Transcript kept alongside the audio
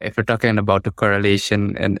if we're talking about the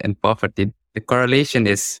correlation and poverty, the correlation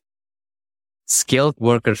is skilled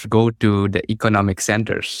workers go to the economic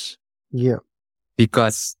centers. Yeah.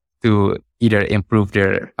 Because to either improve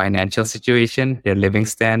their financial situation, their living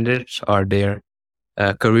standards, or their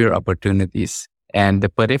career opportunities. And the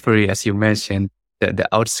periphery, as you mentioned, the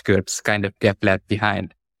outskirts kind of get left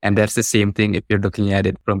behind. And that's the same thing if you're looking at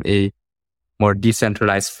it from a more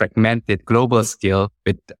decentralized, fragmented global scale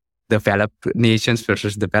with developed nations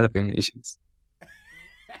versus developing nations.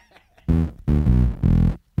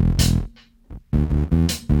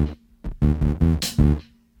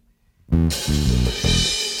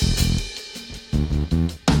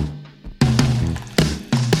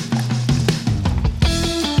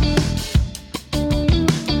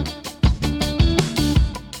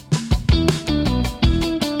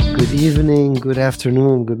 Good evening, good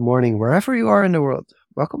afternoon, good morning, wherever you are in the world.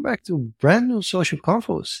 Welcome back to brand new social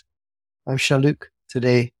Confoes. I'm Jean-Luc,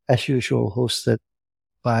 today, as usual, hosted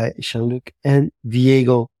by Jean-Luc and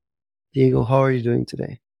Diego. Diego, how are you doing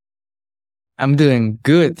today? I'm doing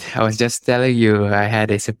good. I was just telling you I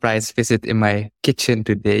had a surprise visit in my kitchen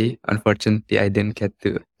today. Unfortunately, I didn't get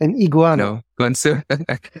to An iguana. consume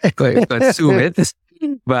it,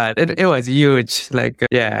 but it was huge.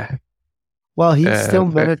 Yeah. Well, he still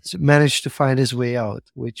managed to find his way out,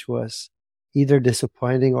 which was either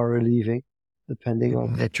disappointing or relieving, depending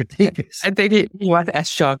on what your take is. I think he was as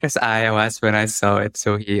shocked as I was when I saw it,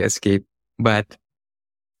 so he escaped. But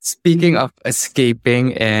speaking of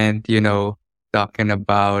escaping and, talking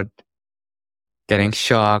about getting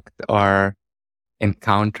shocked or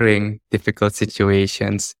encountering difficult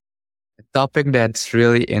situations, a topic that's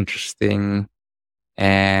really interesting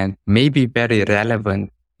and maybe very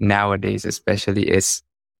relevant nowadays, especially, is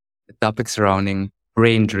the topic surrounding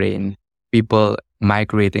brain drain, people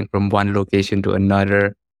migrating from one location to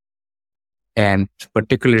another, and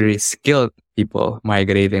particularly skilled people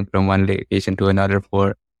migrating from one location to another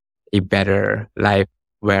for a better life,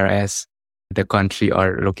 whereas the country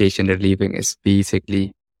or location they're leaving is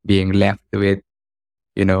basically being left with,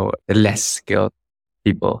 the less skilled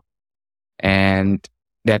people. And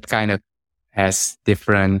that kind of has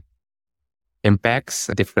different impacts,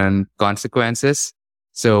 different consequences.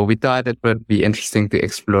 So we thought it would be interesting to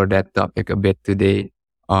explore that topic a bit today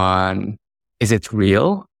on, is it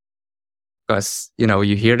real? Because,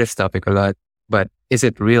 you hear this topic a lot, but is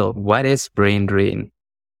it real? What is brain drain?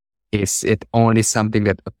 Is it only something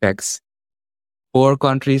that affects poor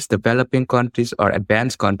countries, developing countries, or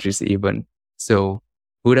advanced countries even? So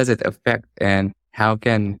who does it affect, and how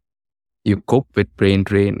can you cope with brain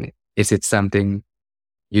drain? Is it something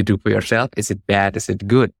you do for yourself? Is it bad? Is it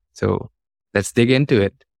good? So let's dig into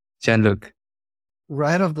it. Jean-Luc.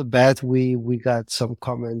 Right off the bat, we got some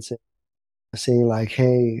comments saying like,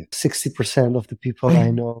 hey, 60% of the people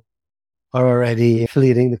I know are already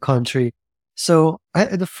fleeing the country. So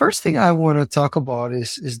the first thing I want to talk about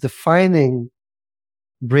is defining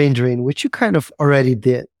brain drain, which you kind of already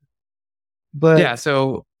did. But yeah,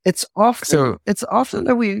 so it's often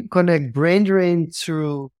that we connect brain drain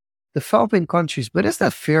to developing countries. But is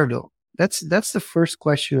that fair though? That's the first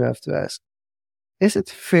question you have to ask. Is it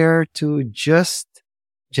fair to just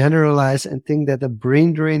generalize and think that the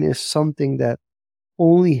brain drain is something that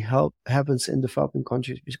only happens in developing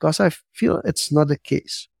countries? Because I feel it's not the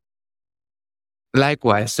case.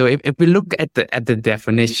 Likewise. So if we look at the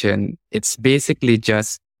definition, it's basically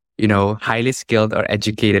just, highly skilled or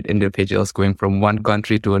educated individuals going from one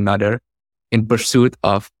country to another in pursuit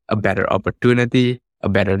of a better opportunity, a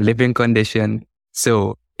better living condition.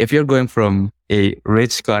 So if you're going from a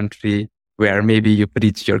rich country where maybe you've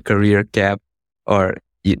reached your career cap or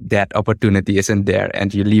that opportunity isn't there,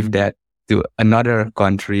 and you leave that to another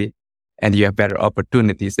country and you have better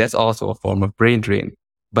opportunities, that's also a form of brain drain.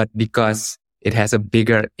 But because it has a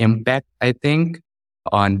bigger impact, I think,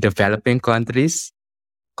 on developing countries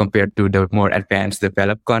compared to the more advanced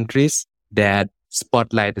developed countries, that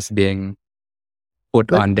spotlight is being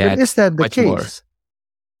put on that. But is that the much case? More.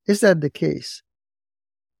 Is that the case?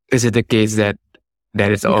 Is it the case that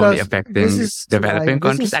is only affecting developing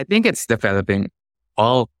countries? I think it's developing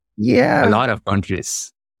a lot of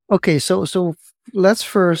countries. Okay, so let's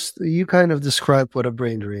first, you kind of describe what a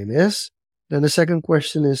brain drain is. Then the second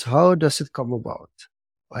question is, how does it come about?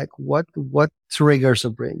 Like what triggers a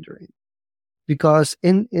brain drain? Because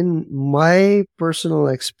in my personal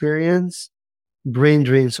experience, brain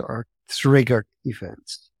drains are triggered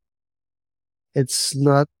events. It's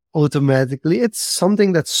not automatically, it's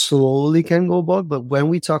something that slowly can go about. But when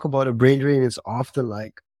we talk about a brain drain, it's often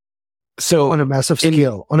like on a massive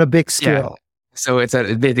scale, on a big scale. Yeah. So it's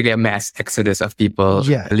basically a mass exodus of people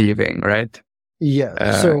leaving, right? Yeah.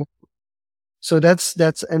 Uh, So that's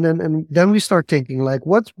and then we start thinking like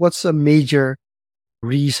what's a major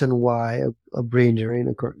reason why a brain drain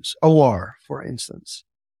occurs? A war, for instance.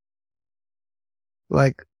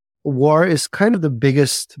 Like war is kind of the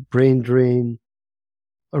biggest brain drain,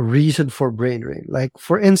 a reason for brain drain. Like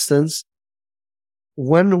for instance,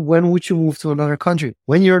 when would you move to another country?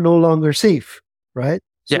 When you're no longer safe, right?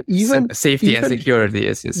 yeah, So even safety and even security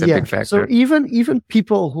is a yeah, big so factor. even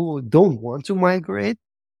people who don't want to migrate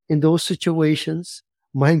in those situations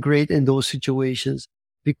migrate in those situations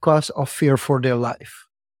because of fear for their life.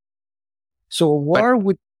 So a But war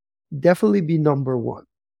would definitely be number one.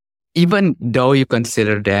 even though you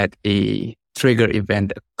consider that a trigger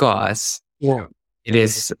event a cause, Yeah. it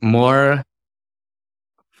is more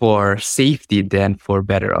for safety than for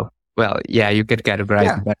better of. Well, yeah, you can categorize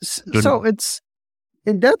Yeah. it, but So it's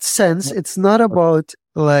in that sense, it's not about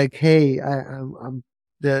like, hey, I'm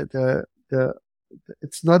the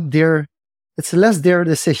it's not their, it's less their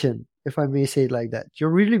decision, if I may say it like that. You're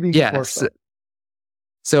really being forced yes. on.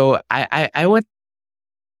 So I would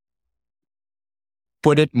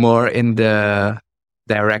put it more in the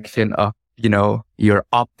direction of, you're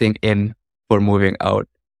opting in for moving out.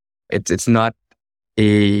 It's not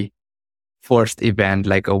a forced event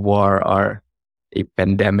like a war or a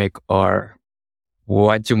pandemic or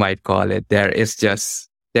what you might call it. There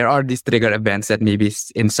are these trigger events that maybe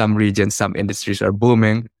in some regions, some industries are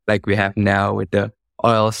booming, like we have now with the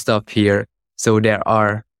oil stuff here. So there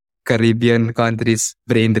are Caribbean countries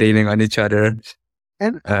brain draining on each other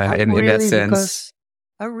And I'm in that really sense. because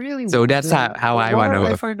I really So that's how the I want war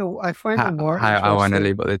to I find the war how I want to interesting.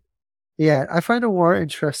 label it. Yeah, I find the war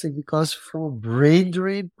interesting because from a brain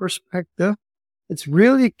drain perspective, it's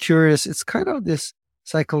really curious. It's kind of this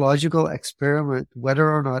psychological experiment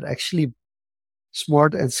whether or not actually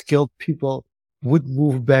smart and skilled people would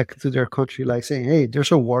move back to their country, like saying, "Hey,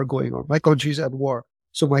 there's a war going on. My country's at war,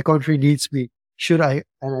 so my country needs me. Should I?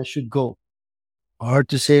 And I should go." Or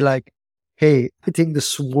to say like, "Hey, I think the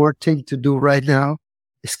smart thing to do right now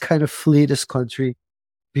is kind of flee this country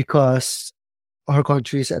because our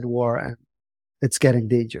country is at war and it's getting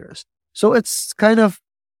dangerous." So it's kind of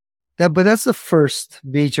that, but that's the first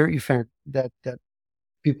major event that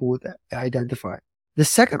people would identify. The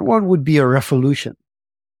second one would be a revolution,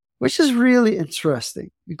 which is really interesting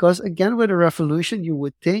because again, with a revolution, you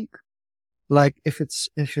would think like if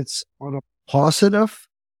it's on a positive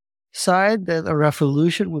side, that a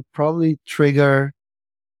revolution would probably trigger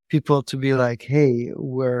people to be like, "Hey,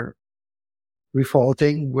 we're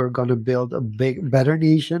revolting. We're gonna build a better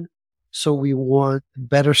nation, so we want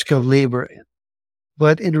better skilled labor in."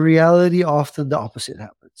 But in reality, often the opposite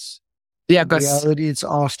happens. Yeah, In because reality, it's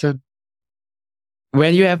often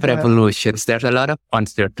when you have go ahead. revolutions, there's a lot of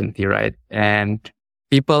uncertainty, right? And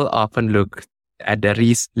people often look at the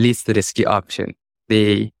least risky option.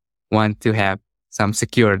 They want to have some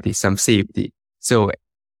security, some safety. So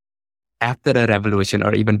after the revolution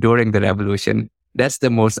or even during the revolution, that's the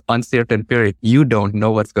most uncertain period. You don't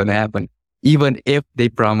know what's going to happen. Even if they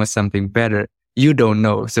promise something better, you don't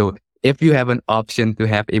know. So if you have an option to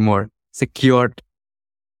have a more secured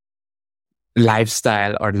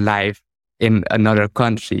lifestyle or life in another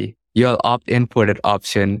country, you'll opt in for that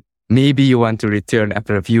option. Maybe you want to return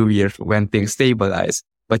after a few years when things stabilize,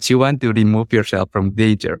 but you want to remove yourself from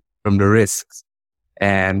danger, from the risks.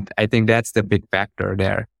 And I think that's the big factor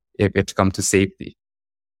there if it comes to safety.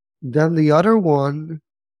 Then the other one,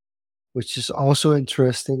 which is also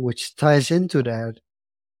interesting, which ties into that,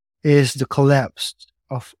 is the collapse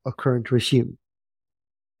of a current regime.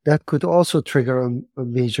 That could also trigger a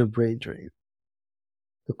major brain drain.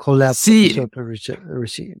 The collapse of a See, certain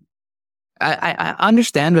regime. I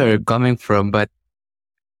understand where you're coming from, but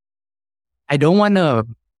I don't want to,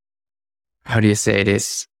 how do you say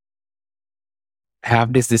this,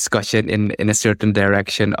 have this discussion in a certain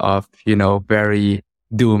direction of, very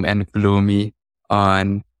doom and gloomy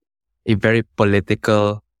on a very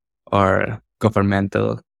political or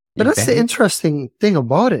governmental But that's the event. interesting thing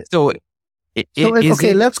about it. So So is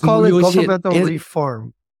okay, it let's call it usually governmental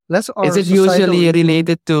reform. Let's is our it societal usually reform.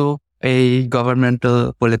 related to a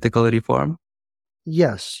governmental political reform?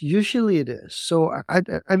 Yes, usually it is. So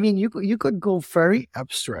I mean, you could go very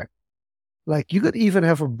abstract. Like you could even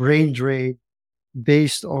have a brain drain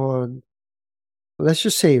based on, let's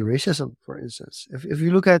just say, racism, for instance. If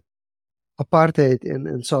you look at apartheid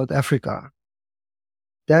in South Africa,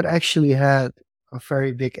 that actually had a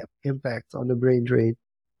very big impact on the brain drain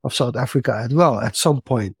of South Africa as well. At some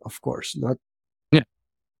point, of course, not Yeah.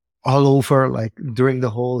 all over, like during the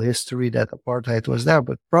whole history that apartheid was there,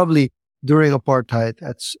 but probably during apartheid,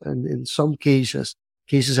 in some cases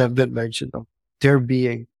have been mentioned of there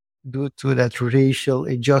being due to that racial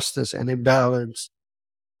injustice and imbalance.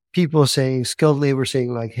 People saying, skilled labor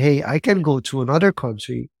saying, like, hey, I can go to another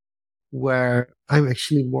country where I'm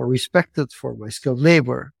actually more respected for my skilled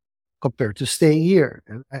labor compared to staying here.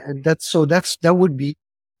 And that would be,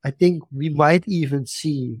 I think we might even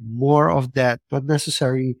see more of that, not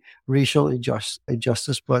necessarily racial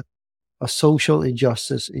injustice, but a social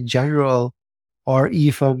injustice in general, or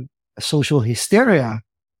even a social hysteria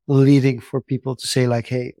leading for people to say like,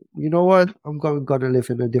 hey, you know what? I'm going to live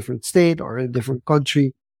in a different state or in a different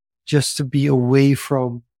country just to be away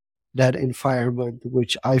from that environment,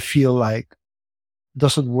 which I feel like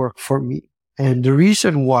doesn't work for me. And the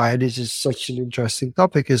reason why this is such an interesting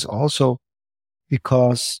topic is also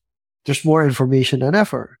because there's more information than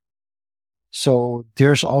ever. So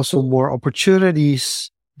there's also more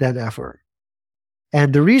opportunities than ever.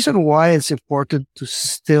 And the reason why it's important to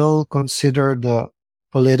still consider the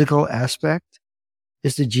political aspect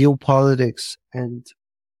is the geopolitics and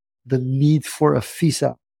the need for a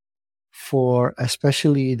visa for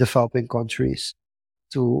especially developing countries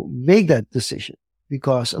to make that decision,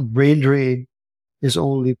 because a brain drain is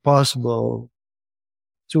only possible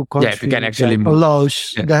to a Yeah, if you can country actually move.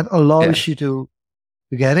 Yeah. that Yeah. allows you to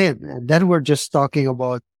get in. And then we're just talking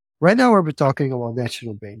about right now we're talking about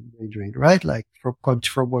national brain drain, right? Like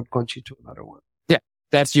from one country to another one. Yeah.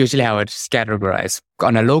 That's usually how it's categorized.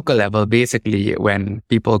 On a local level, basically, when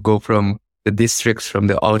people go from the districts, from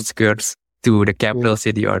the outskirts to the Yeah. capital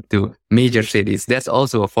city or to major cities, that's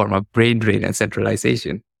also a form of brain drain and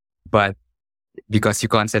centralization. But because you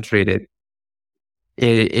concentrate it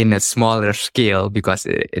in a smaller scale, because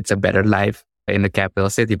it's a better life in the capital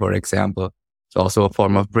city, for example, it's also a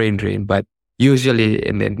form of brain drain. But usually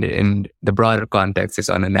in the broader context, it's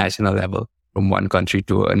on a national level from one country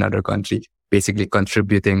to another country, basically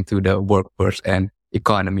contributing to the workforce and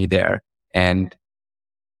economy there and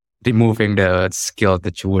removing the skill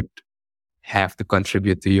that you would have to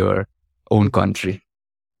contribute to your own country.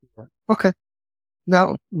 Okay.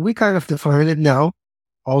 Now we kind of define it now.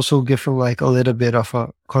 Also give them like a little bit of a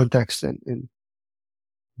context in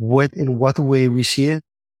what way we see it.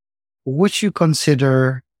 Would you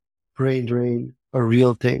consider brain drain a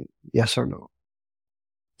real thing? Yes or no?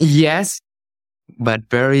 Yes, but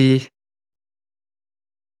I'm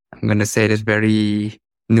going to say this very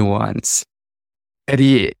nuanced.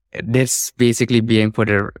 This basically being for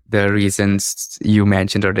the reasons you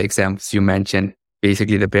mentioned or the examples you mentioned,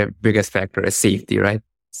 basically the biggest factor is safety, right?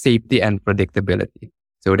 Safety and predictability.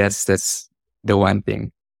 So that's the one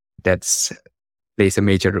thing that's plays a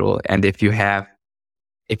major role. And if you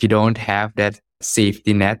don't have that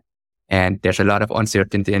safety net and there's a lot of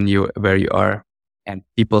uncertainty in you where you are and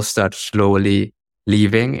people start slowly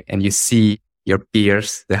leaving and you see your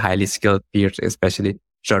peers, the highly skilled peers especially,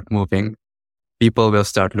 start moving, people will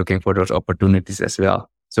start looking for those opportunities as well.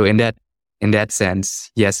 So in that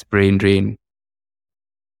sense, yes, brain drain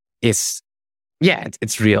is, yeah,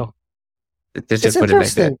 it's real. Let's It's just put it like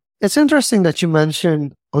that. interesting. It's interesting that you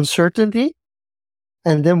mentioned uncertainty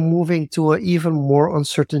and then moving to an even more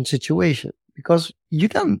uncertain situation, because you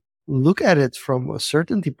can look at it from a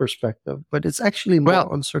certainty perspective, but it's actually more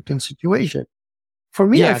Well, uncertain situation. For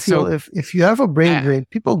me, I yeah. feel So if you have a brain uh, drain,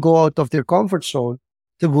 people go out of their comfort zone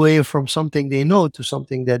to go away from something they know to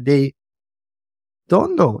something that they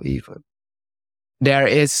don't know even. there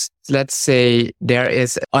is, let's say,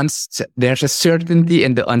 there's a certainty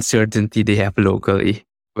in the uncertainty they have locally,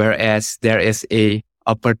 whereas there is a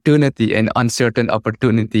opportunity, an uncertain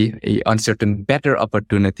opportunity, a uncertain better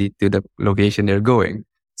opportunity to the location they're going.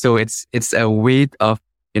 So it's a weight of,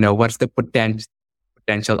 what's the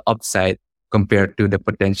potential upside compared to the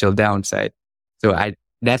potential downside. So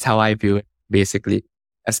that's how I view it basically,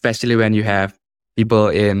 especially when you have people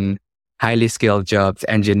in highly skilled jobs,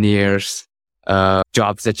 engineers,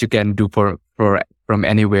 jobs that you can do for from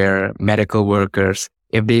anywhere, medical workers.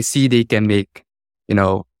 If they see they can make,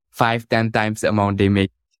 5, 10 times the amount they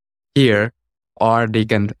make here, or they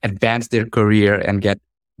can advance their career and get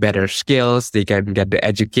better skills, they can get the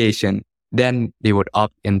education, then they would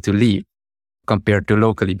opt in to leave compared to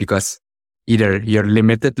locally, because either you're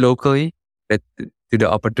limited locally to the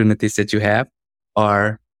opportunities that you have,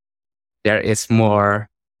 or there is more,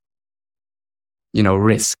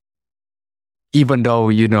 risk, even though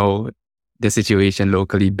you know the situation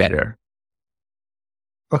locally better.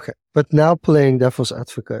 Okay. But now playing devil's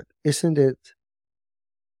advocate, isn't it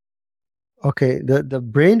okay? The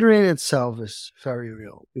brain drain itself is very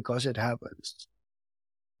real because it happens.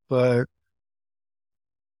 But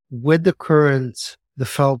with the current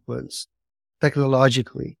developments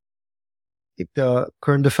technologically, the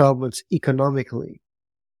current developments economically,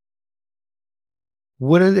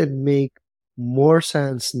 wouldn't it make more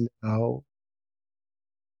sense now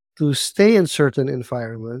to stay in certain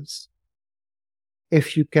environments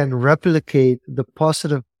if you can replicate the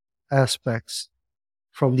positive aspects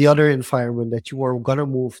from the other environment that you are gonna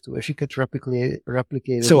move to? If you could replicate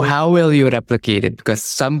it So with, how will you replicate it? Because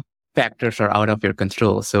some factors are out of your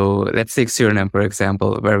control. So let's take Suriname, for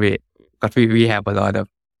example, where because we have a lot of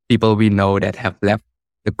people we know that have left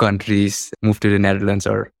the countries, moved to the Netherlands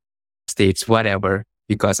or States, whatever,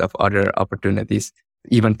 because of other opportunities,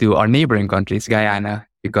 even to our neighboring countries, Guyana,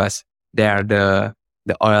 because there the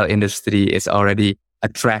oil industry is already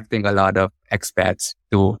attracting a lot of expats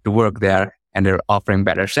to work there, and they're offering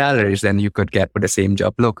better salaries than you could get for the same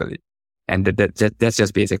job locally. And that's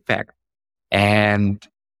just basic fact. And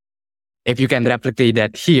if you can replicate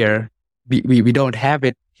that here, we don't have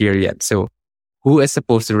it here yet. So who is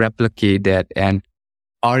supposed to replicate that? And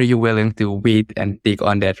are you willing to wait and take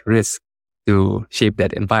on that risk to shape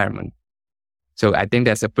that environment? So I think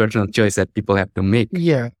that's a personal choice that people have to make.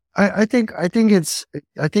 yeah, I think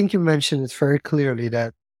you mentioned it very clearly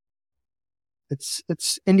that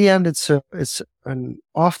it's in the end it's an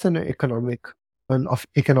often an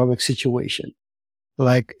economic situation.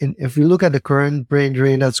 Like if we look at the current brain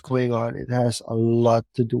drain that's going on, it has a lot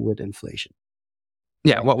to do with inflation.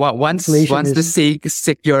 Yeah, once Inflation the is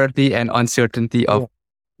security and uncertainty of yeah,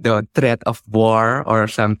 the threat of war or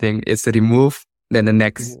something is removed, then the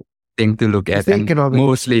next mhm. thing to look It's at, the and economic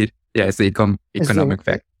mostly, yeah, it's the it's the economic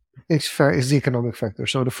fact. it's the economic factor.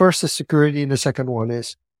 So the first is security, and the second one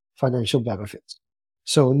is financial benefits.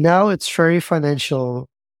 So now it's very financial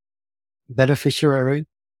beneficiary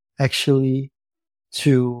actually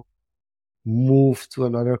to move to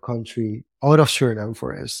another country out of Suriname,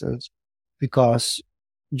 for instance, because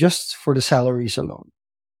just for the salaries alone.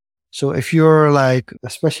 So if you're like,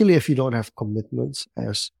 especially if you don't have commitments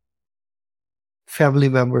as family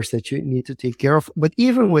members that you need to take care of, but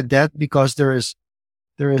even with that, because there is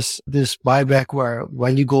this buyback where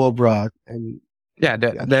when you go abroad and Yeah,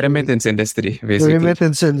 the actually remittance industry, the basically.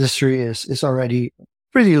 remittance industry is already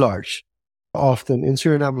pretty large, often in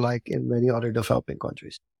Suriname, like in many other developing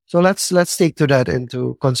countries. So let's take to that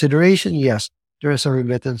into consideration. Yes, there is a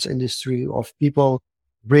remittance industry of people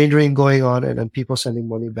brain drain going on, and then people sending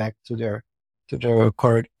money back to their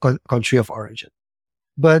current country of origin.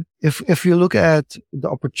 But if you look at the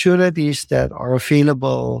opportunities that are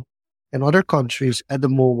available in other countries at the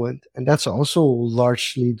moment, and that's also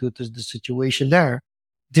largely due to the situation there,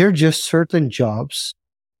 they're just certain jobs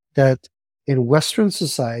that in Western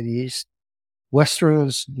societies,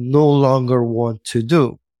 Westerns no longer want to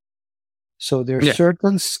do. So there are Yeah,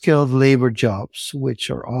 certain skilled labor jobs, which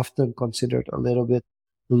are often considered a little bit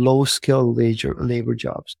low skilled labor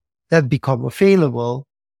jobs that become available,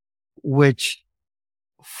 which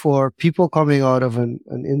for people coming out of an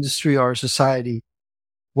industry or a society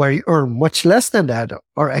where you earn much less than that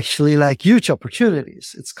are actually like huge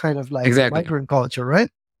opportunities. It's kind of like a exactly. migrant culture, right?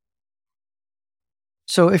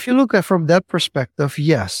 So if you look at from that perspective,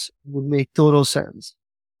 yes, it would make total sense.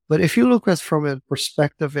 But if you look at from a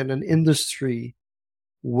perspective in an industry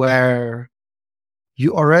where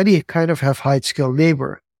you already kind of have high skilled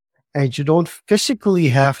labor and you don't physically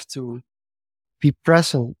have to be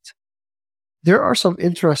present, there are some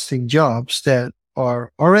interesting jobs that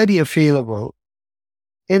are already available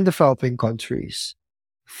in developing countries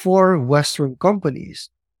for Western companies.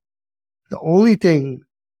 The only thing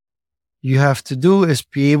you have to do is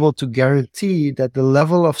be able to guarantee that the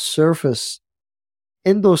level of service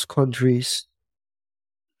in those countries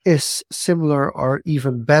is similar or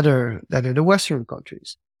even better than in the Western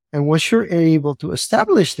countries. And once you're able to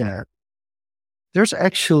establish that, there's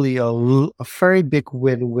actually a very big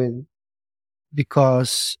win-win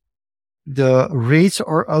because the rates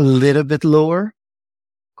are a little bit lower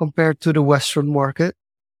compared to the Western market,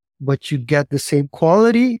 but you get the same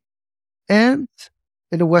quality. And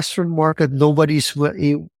in the Western market, nobody's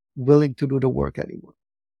willing to do the work anymore.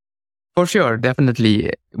 For sure,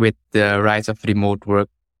 definitely with the rise of remote work,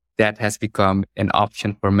 that has become an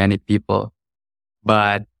option for many people.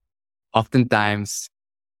 But oftentimes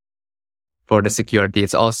for the security,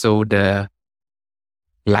 it's also the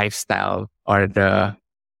lifestyle or the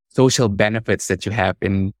social benefits that you have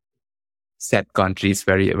in set countries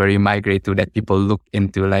where you migrate to that people look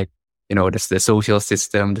into, like, the social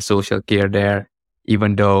system, the social care there.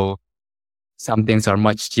 Even though some things are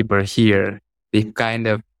much cheaper here, they kind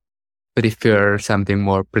of prefer something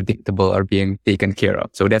more predictable or being taken care of.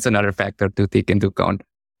 So that's another factor to take into account.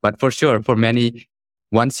 But for sure, for many,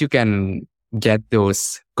 once you can get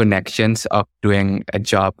those connections of doing a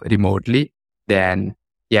job remotely, then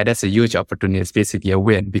yeah, that's a huge opportunity. It's basically a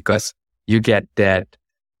win because you get that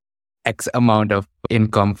X amount of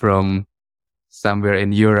income from somewhere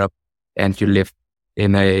in Europe and you live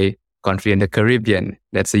in a country in the Caribbean,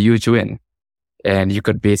 that's a huge win. And you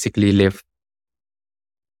could basically live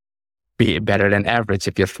be better than average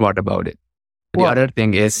if you're smart about it. The Well, other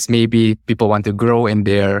thing is maybe people want to grow in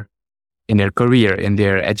their career, in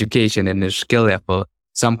their education, in their skill level.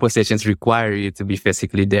 Some positions require you to be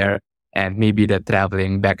physically there, and maybe the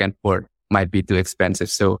traveling back and forth might be too expensive.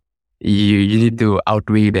 So you need to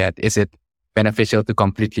outweigh that. Is it beneficial to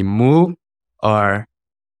completely move, or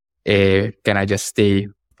can I just stay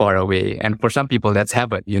far away? And for some people, that's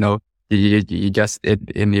heaven. You just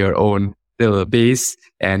in your own little base,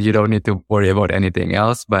 and you don't need to worry about anything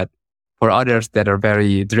else. But for others that are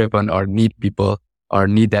very driven or need people or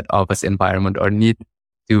need that office environment or need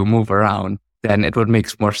to move around, then it would make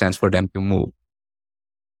more sense for them to move.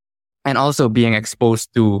 And also being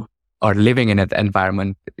exposed to or living in that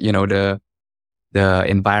environment, the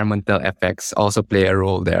environmental effects also play a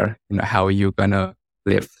role there, how you gonna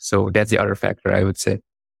live. So that's the other factor, I would say.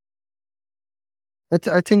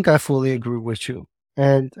 I think I fully agree with you.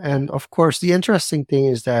 And of course, the interesting thing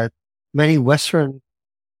is that many Western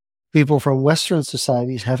people from Western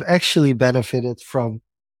societies have actually benefited from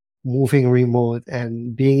moving remote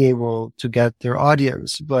and being able to get their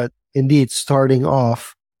audience. But indeed, starting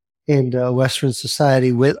off in the Western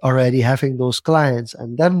society with already having those clients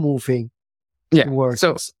and then moving Yeah. towards,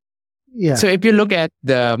 yeah, So if you look at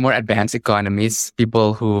the more advanced economies,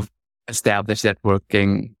 people who've established that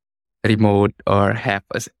working remote or have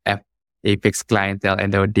a fixed clientele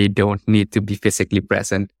and they don't need to be physically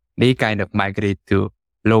present, they kind of migrate to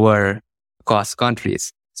lower cost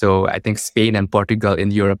countries. So I think Spain and Portugal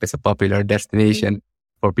in Europe is a popular destination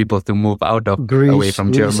for people to move out of away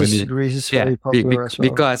from Germany. Greece is Yeah, very popular as well.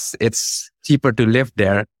 because it's cheaper to live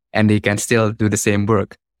there and they can still do the same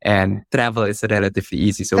work. And travel is relatively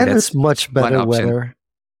easy. So And that's it's much one better option. weather.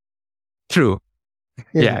 True.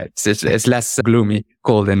 Yeah, it's less gloomy,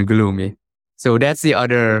 cold and gloomy. So that's the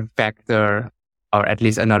other factor, or at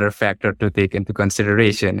least another factor to take into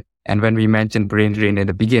consideration. And when we mentioned brain drain in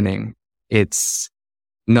the beginning, it's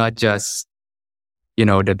not just,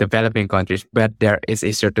 the developing countries, but there is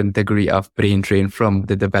a certain degree of brain drain from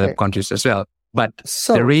the developed countries as well. But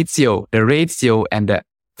So the ratio and the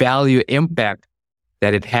value impact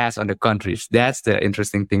that it has on the countries, that's the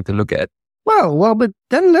interesting thing to look at. well, but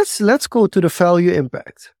then let's go to the value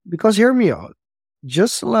impact, because hear me out.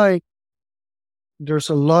 Just like there's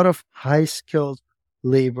a lot of high skilled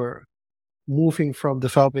labor moving from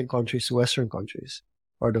developing countries to Western countries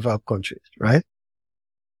or developed countries, right?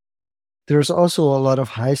 There's also a lot of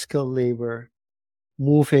high skilled labor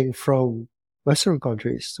moving from Western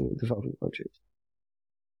countries to developing countries,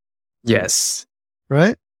 Yes.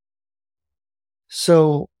 right?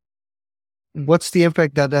 So what's the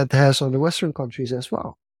impact that that has on the Western countries as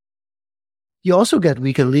well? You also get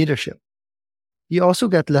weakened leadership. You also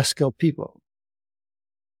get less skilled people.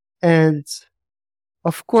 And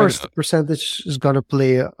of course, the percentage is going to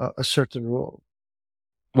play a certain role.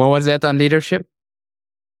 What was that on leadership?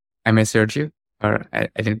 I misheard you, or I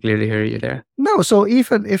didn't clearly hear you there. No, so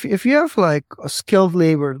even if you have like a skilled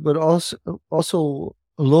labor, but also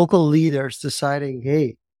local leaders deciding,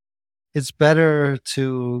 hey, it's better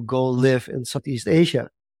to go live in Southeast Asia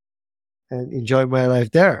and enjoy my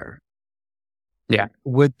life there. Yeah.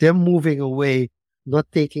 With them moving away, not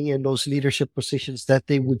taking in those leadership positions that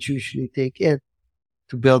they would usually take in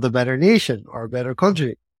to build a better nation or a better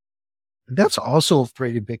country. That's also a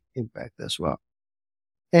pretty big impact as well.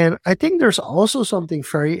 And I think there's also something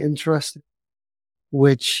very interesting,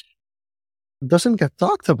 which doesn't get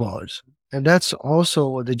talked about. And that's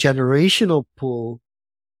also the generational pull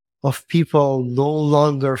of people no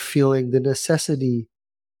longer feeling the necessity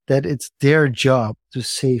that it's their job to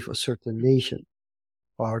save a certain nation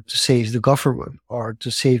or to save the government or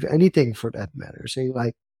to save anything for that matter. Saying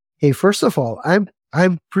like, hey, first of all,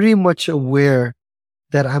 I'm pretty much aware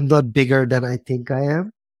that I'm not bigger than I think I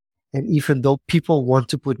am. And even though people want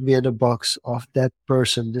to put me in a box of that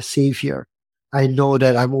person, the savior, I know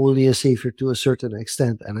that I'm only a savior to a certain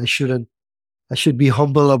extent, and I should be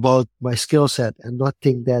humble about my skill set and not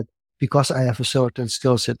think that because I have a certain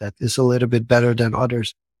skill set that is a little bit better than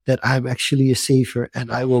others, that I'm actually a savior and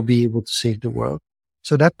I will be able to save the world.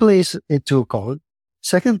 So that plays into account.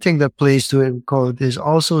 Second thing that plays to account is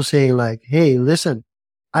also saying like, hey, listen,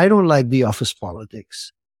 I don't like the office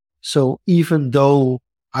politics. So even though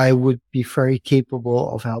I would be very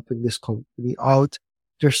capable of helping this company out,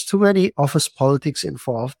 there's too many office politics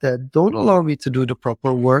involved that don't allow me to do the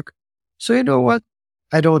proper work. So you know what?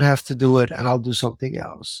 I don't have to do it and I'll do something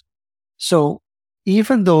else. So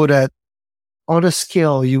even though that on a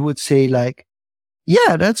scale you would say like,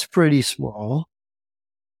 yeah, that's pretty small.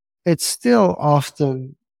 It's still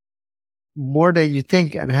often more than you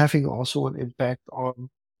think and having also an impact on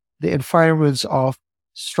the environments of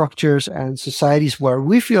structures and societies where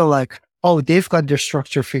we feel like, oh, they've got their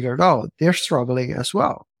structure figured out. They're struggling as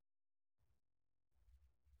well.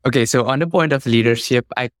 Okay, so on the point of leadership,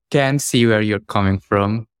 I can see where you're coming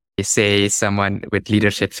from. Say someone with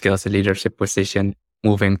leadership skills, a leadership position,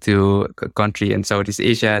 moving to a country in Southeast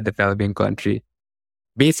Asia, developing country.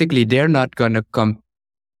 Basically, they're not going to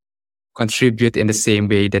contribute in the same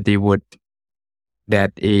way that they would,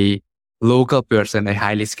 that a local person, a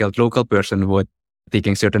highly skilled local person would,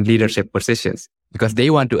 taking certain leadership positions, because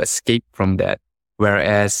they want to escape from that.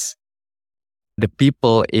 Whereas the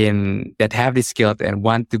people in that have the skills and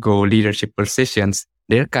want to go leadership positions,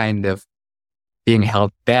 they're kind of being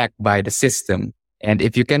held back by the system. And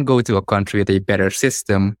if you can go to a country with a better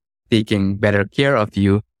system, taking better care of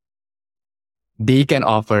you, they can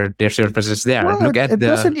offer their services there. Well, Look at it the,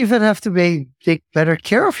 doesn't even have to take better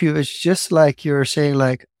care of you. It's just like you're saying,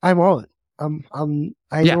 like, I'm out.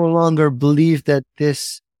 I yeah, no longer believe that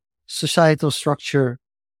this societal structure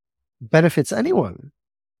benefits anyone.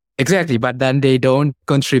 exactly. But then they don't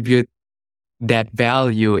contribute that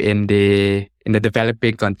value in the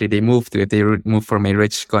developing country they move to. If they move from a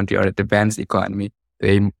rich country or an advanced economy to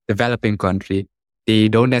a developing country, they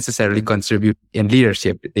don't necessarily contribute in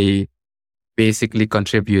leadership. They basically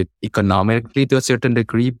contribute economically to a certain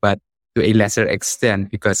degree, but to a lesser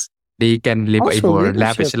extent because they can live a Also, more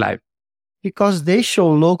lavish leadership, life. because they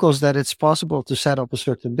show locals that it's possible to set up a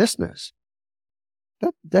certain business.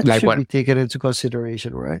 That Like should what? be taken into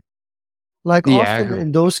consideration, right? Like often Yeah,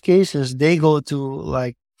 in those cases, they go to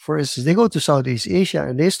like, for instance, they go to Southeast Asia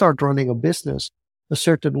and they start running a business a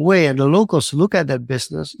certain way, and the locals look at that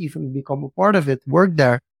business, even become a part of it, work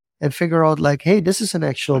there, and figure out like, hey, this is an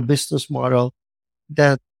actual business model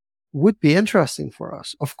that would be interesting for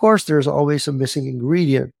us. Of course, there's always a missing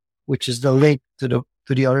ingredient, which is the link to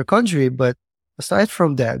the other country. But aside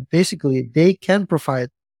from that, basically they can provide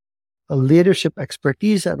a leadership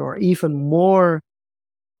expertise and or even more.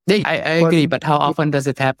 I But agree. But how often does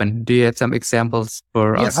it happen? Do you have some examples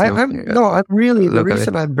for yeah, us? Look, I'm no, I'm really the locally.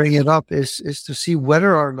 reason I bring it up is to see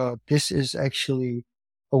whether or not this is actually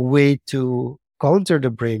a way to counter the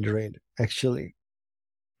brain drain. Actually,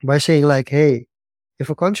 by saying like, hey, if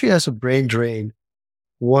a country has a brain drain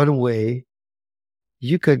one way,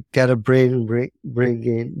 you could get a brain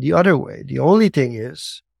gain the other way. The only thing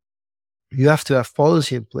is you have to have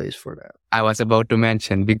policy in place for that. I was about to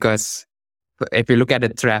mention because if you look at the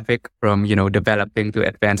traffic from, developing to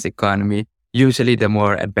advanced economy, usually the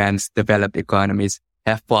more advanced developed economies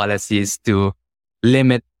have policies to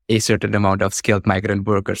limit a certain amount of skilled migrant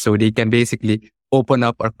workers. So they can basically open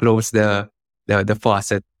up or close the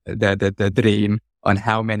faucet, the drain on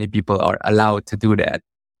how many people are allowed to do that.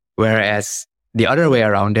 Whereas the other way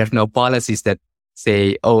around, there's no policies that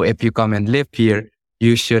say, oh, if you come and live here,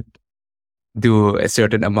 you should do a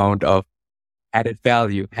certain amount of added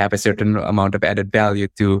value, have a certain amount of added value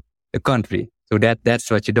to the country. So that's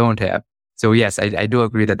what you don't have. So yes, I do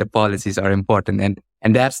agree that the policies are important,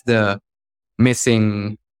 and that's the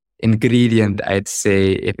missing ingredient, I'd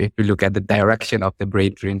say, if you look at the direction of the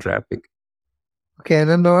brain drain traffic. Okay, and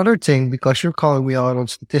then the other thing, because you're calling me out on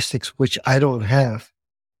statistics, which I don't have,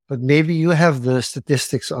 but maybe you have the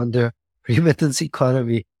statistics on the remittance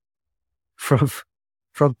economy from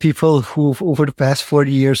from people who've over the past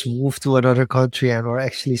 40 years moved to another country and are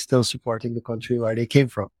actually still supporting the country where they came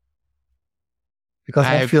from. Because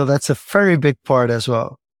I I feel that's a very big part as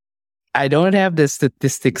well. I don't have the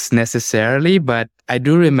statistics necessarily, but I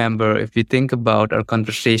do remember if you think about our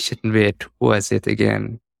conversation with, who was it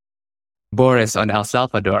again? Boris on El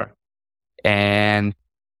Salvador. And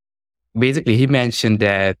basically he mentioned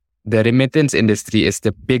that the remittance industry is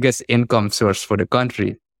the biggest income source for the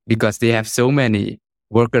country because they have so many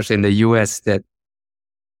workers in the US that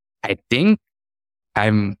I think,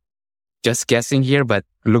 I'm just guessing here, but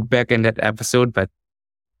look back in that episode, but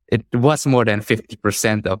it was more than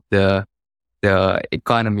 50% of the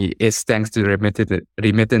economy is thanks to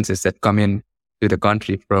remittances that come in to the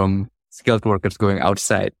country from skilled workers going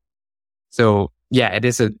outside. So yeah, it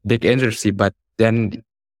is a big industry, but then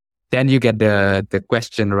you get the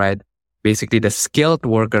question right. Basically, the skilled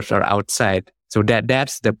workers are outside, so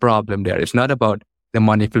that's the problem there. It's not about the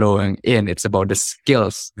money flowing in; it's about the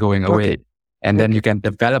skills going Okay. away, and then Okay. you can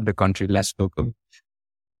develop the country less local.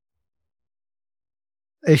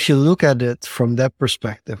 If you look at it from that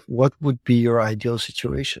perspective, what would be your ideal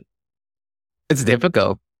situation? It's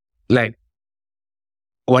difficult. Like,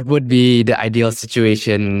 what would be the ideal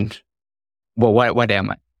situation? well, what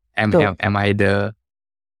am I? So Am I the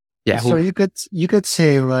yeah so who? you could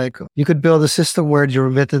say like you could build a system where the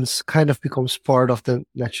remittance kind of becomes part of the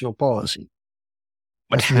national policy.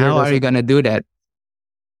 But As weird how are you gonna do that?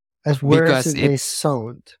 as weird as Because it it may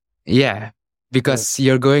sound. yeah Yeah. because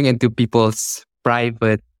you're going into people's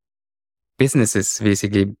private businesses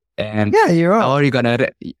basically, and Yeah, you're how up. are you gonna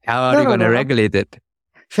how are No, you no, gonna no. regulate it?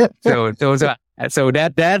 So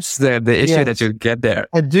that's the issue that Yes. you get there.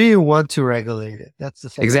 And do you want to regulate it? That's the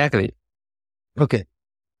second part. Exactly. Okay.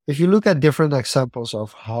 If you look at different examples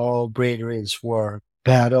of how brain drains were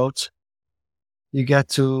battled, you get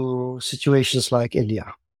to situations like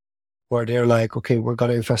India, where they're like, okay, we're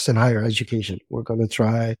going to invest in higher education. We're going to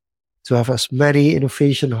try to have as many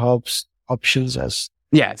innovation hubs options as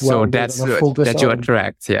Yeah. So well. We're going that's to focus that you on,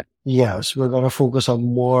 attract. Yeah. yes, we're going to focus on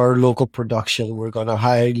more local production. We're going to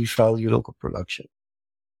highly value local production.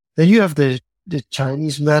 Then you have the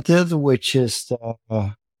Chinese method, which is,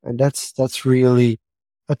 and that's really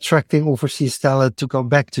attracting overseas talent to come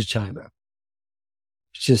back to China,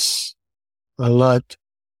 which is a lot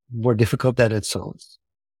more difficult than it sounds.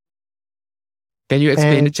 Can you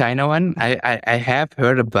explain the And China one? I have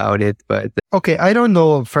heard about it, but okay, I don't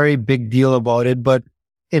know a very big deal about it, but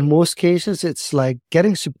in most cases, it's like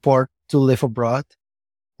getting support to live abroad.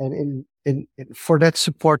 And for that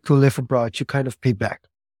support to live abroad, you kind of pay back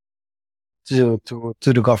to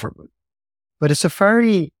the government. But it's a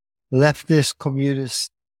very leftist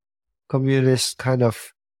communist kind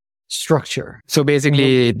of structure. so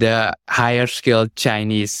basically the higher skilled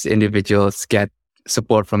Chinese individuals get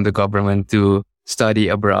support from the government to study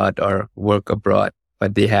abroad or work abroad,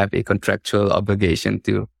 but they have a contractual obligation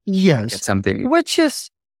to get Yes, something. which is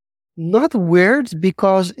not weird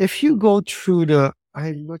because if you go through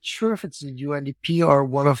I'm not sure if it's the UNDP or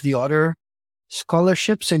one of the other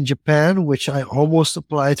scholarships in Japan, which I almost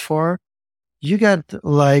applied for, you get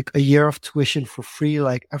like a year of tuition for free,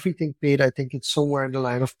 like everything paid. I think it's somewhere in the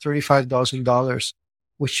line of $35,000,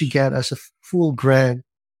 which you get as a full grant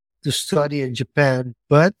to study in Japan.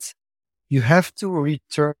 But you have to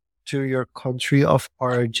return to your country of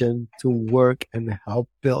origin to work and help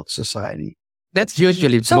build society. That's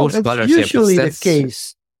usually So most it's scholarships. usually the That's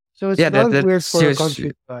case. So it's yeah, not weird that's for a usually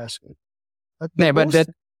country to ask it. But the yeah, most,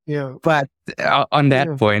 yeah, but on that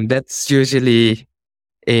yeah, point, that's usually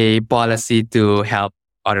a policy to help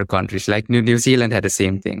other countries. Like New Zealand had the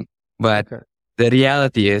same thing. But okay, the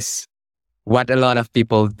reality is what a lot of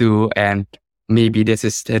people do, and maybe this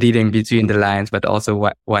is reading between the lines, but also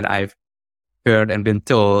what I've heard and been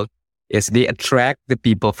told is they attract the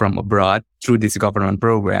people from abroad through these government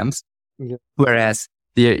programs, yeah, whereas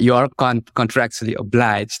you're contractually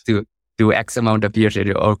obliged to do X amount of years in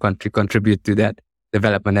your own country, contribute to that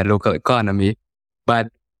development and local economy. But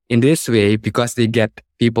in this way, because they get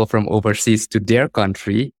people from overseas to their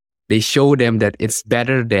country, they show them that it's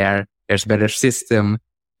better there. There's better system.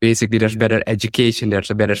 Basically, there's better education.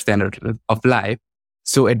 There's a better standard of life.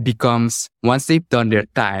 So it becomes, once they've done their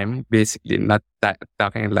time, basically not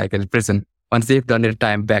talking like in prison, once they've done their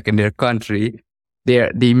time back in their country,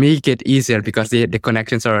 they make it easier because the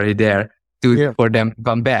connections are already there yeah, for them to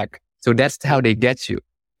come back. So that's how they get you.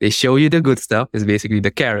 They show you the good stuff, is basically the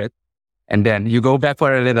carrot. And then you go back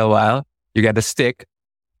for a little while, you get the stick,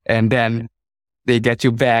 and then they get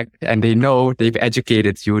you back and they know they've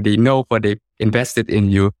educated you. They know what they've invested in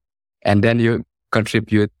you. And then you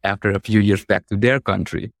contribute after a few years back to their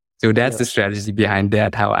country. So that's the yes, strategy behind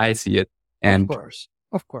that, how I see it. of And course,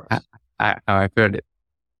 of course. how I've heard it.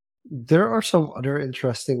 There are some other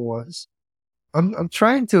interesting ones. I'm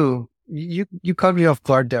trying to you caught me off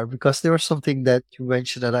guard there because there was something that you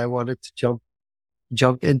mentioned that I wanted to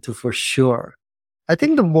jump into for sure. I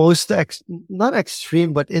think the most not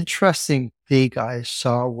extreme but interesting thing I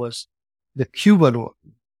saw was the Cuban one,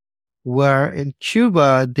 where in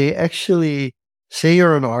Cuba they actually say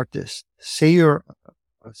you're an artist, say you're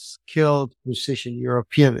a skilled musician, you're a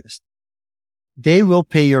pianist, they will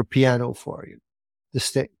pay your piano for you. The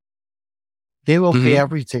state, they will pay Mm-hmm.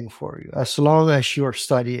 everything for you as long as you're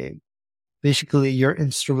studying. Basically, your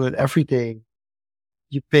instrument, everything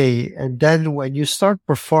you pay, and then when you start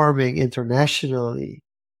performing internationally,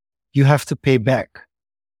 you have to pay back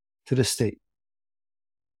to the state.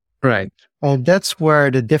 Right. And that's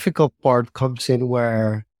where the difficult part comes in,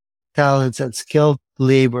 where talents and skilled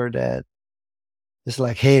labor that is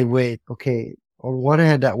like, hey, wait, okay, on one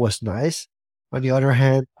hand, that was nice. On the other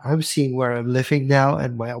hand, I'm seeing where I'm living now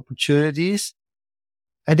and my opportunities,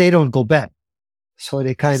 and they don't go back. So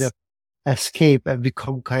they kind of escape and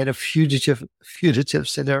become kind of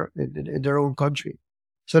fugitives in their own country.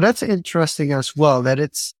 So that's interesting as well, that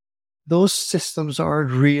it's those systems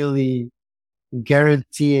aren't really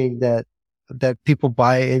guaranteeing that people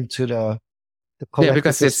buy into the Yeah,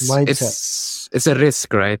 because collectivist mindset. it's a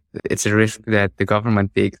risk, right? It's a risk that the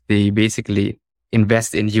government takes. They basically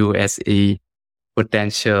invest in you as a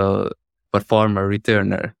potential performer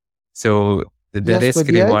returner. So the Yes, risk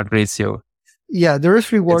but yet, reward ratio, yeah, the risk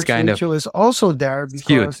it's rewards kind of ratio is also there skewed.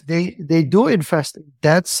 because they do invest in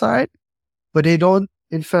that side, but they don't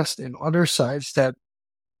invest in other sides that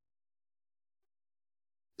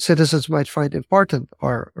citizens might find important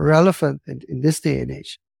or relevant in this day and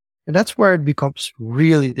age. And that's where it becomes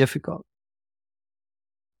really difficult.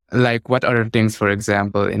 Like what other things, for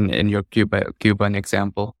example, in your Cuban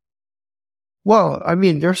example? Well, I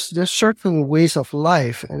mean, there's certain ways of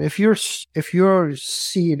life, and if you have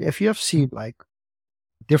seen like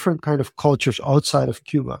different kind of cultures outside of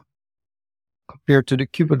Cuba compared to the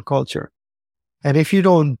Cuban culture, and if you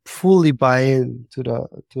don't fully buy in to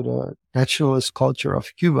the nationalist culture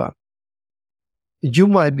of Cuba, you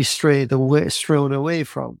might be thrown away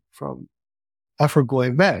from ever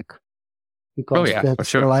going back Oh because yeah, for that's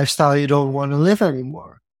the sure, lifestyle you don't want to live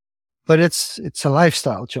anymore. But it's a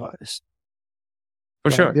lifestyle choice. for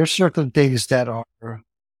Like sure. there's certain things that are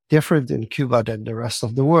different in Cuba than the rest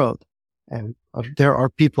of the world, and there are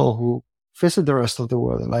people who visit the rest of the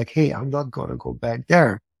world and like, hey, I'm not going to go back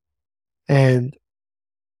there. And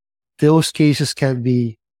those cases can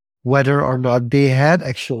be whether or not they had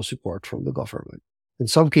actual support from the government. In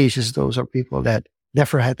some cases, those are people that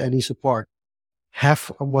never had any support,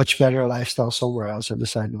 have a much better lifestyle somewhere else and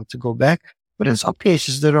decide not to go back. But in some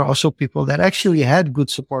cases, there are also people that actually had good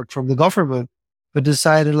support from the government, but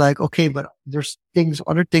decided like, okay, but there's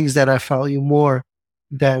other things that I value more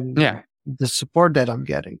than Yeah, the support that I'm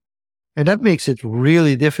getting. And that makes it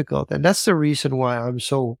really difficult. And that's the reason why I'm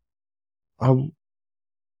so, um,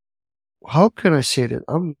 how can I say that?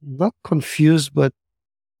 I'm not confused, but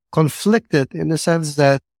conflicted in the sense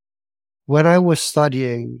that when I was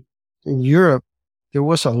studying in Europe, there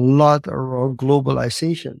was a lot around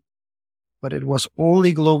globalization, but it was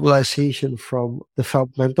only globalization from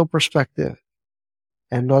developmental perspective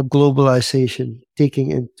and not globalization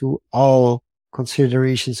taking into all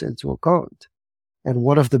considerations into account. And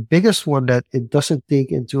one of the biggest one that it doesn't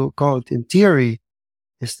take into account in theory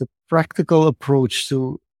is the practical approach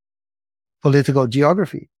to political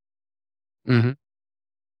geography, hmm,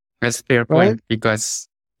 that's a fair right? point because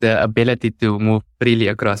the ability to move freely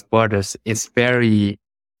across borders is very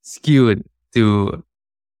skewed to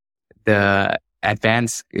the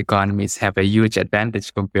advanced economies have a huge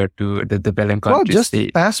advantage compared to the developing Well, countries. just the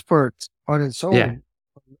They, passport on its yeah, own, yeah,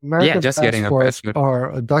 American just getting a passport passport. or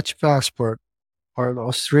a Dutch passport or an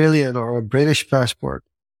Australian or a British passport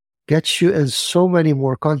gets you in so many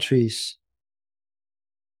more countries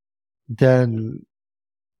than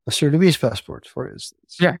a Surinamese passport, for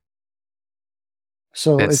instance. Yeah,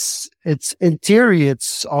 So that's it's in theory,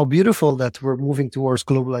 it's all beautiful that we're moving towards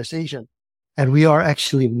globalization. And we are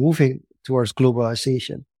actually moving towards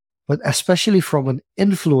globalization, but especially from an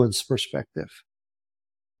influence perspective.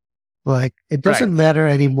 Like it right. doesn't matter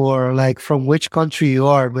anymore, like from which country you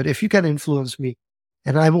are, but if you can influence me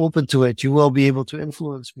and I'm open to it, you will be able to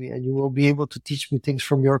influence me and you will be able to teach me things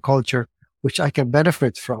from your culture, which I can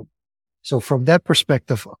benefit from. So from that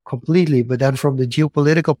perspective, completely. But then from the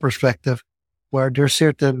geopolitical perspective, where there's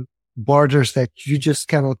certain borders that you just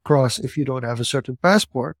cannot cross if you don't have a certain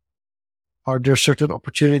passport, or there's certain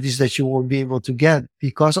opportunities that you won't be able to get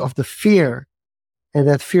because of the fear. And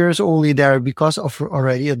that fear is only there because of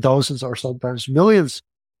already thousands or sometimes millions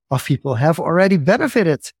of people have already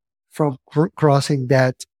benefited from crossing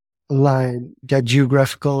that line, that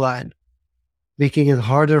geographical line, making it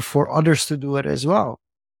harder for others to do it as well.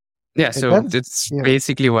 Yeah, And so then, it's yeah,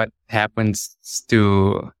 basically what happens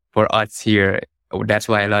to for us here. That's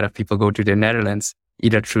why a lot of people go to the Netherlands,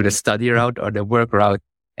 either through the study route or the work route,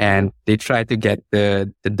 and they try to get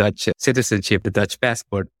the Dutch citizenship, the Dutch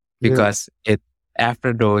passport, yeah. because it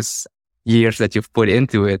after those years that you've put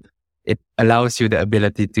into it, it allows you the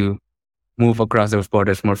ability to move across those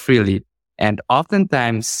borders more freely. And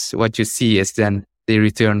oftentimes, what you see is then they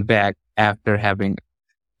return back after having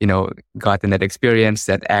gotten that experience,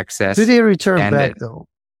 that Do access. they return And back though?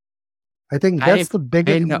 I think that's I the I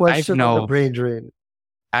biggest know question on the brain drain.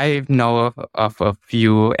 I know of a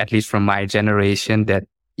few, at least from my generation, that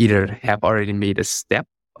either have already made a step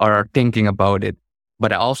or are thinking about it.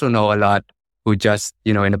 But I also know a lot who just,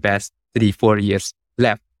 in the past 3, 4 years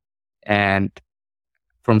left. And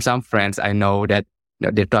from some friends, I know that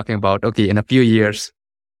they're talking about, okay, in a few years,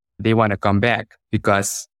 they want to come back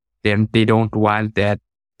because then they don't want that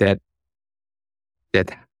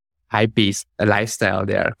that high paced lifestyle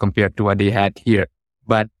there compared to what they had here.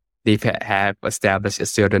 But have established a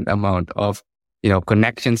certain amount of,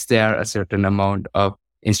 connections there, a certain amount of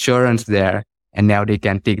insurance there, and now they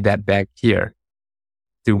can take that back here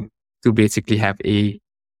to basically have a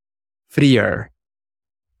freer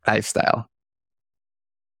lifestyle.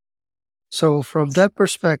 So from that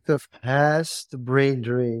perspective, has the brain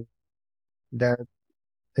drain that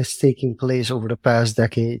is taking place over the past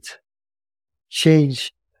decade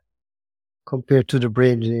changed compared to the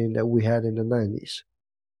brain drain that we had in the 90s?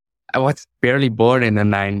 I was barely born in the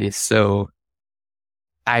 90s, so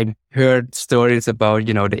I heard stories about,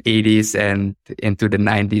 the 80s and into the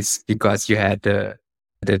 90s because you had the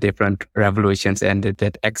different revolutions and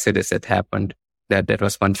that exodus that happened. That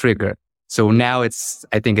was one trigger. So now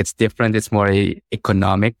I think it's different. It's more a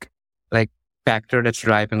economic factor that's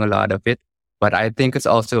driving a lot of it. But I think it's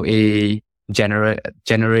also a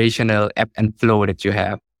generational ebb and flow that you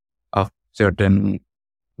have of certain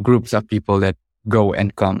groups of people that go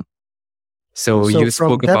and come. So you from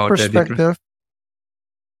spoke that about perspective,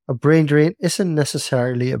 a brain drain isn't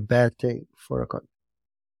necessarily a bad thing for a country.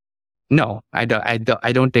 No, I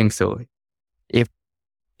don't think so. If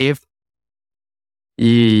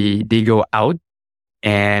they go out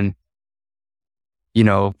and,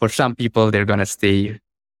 for some people, they're going to stay.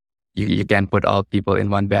 You can't put all people in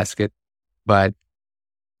one basket. But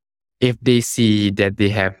if they see that they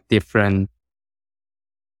have different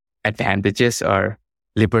advantages or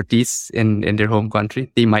liberties in their home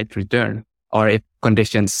country, they might return. Or if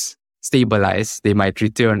conditions stabilize, they might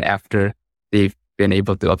return after they've been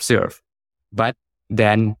able to observe. But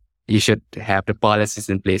then you should have the policies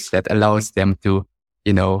in place that allows them to,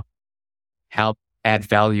 help add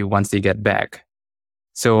value once they get back.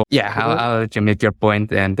 So yeah, I'll let you make your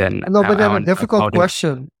point, and then No, but then a about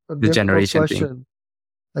question, the generation thing.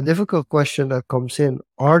 a difficult question that comes in: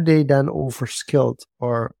 are they then overskilled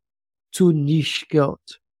or too niche skilled?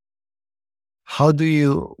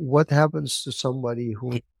 What happens to somebody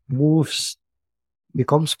who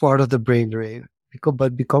becomes part of the brain drain,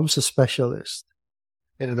 but becomes a specialist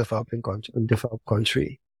in a developed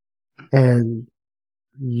country, and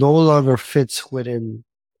no longer fits within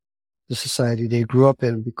the society they grew up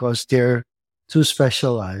in because they're too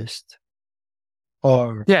specialized,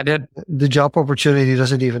 or the job opportunity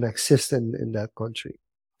doesn't even exist in that country?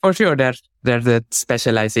 For sure, there's that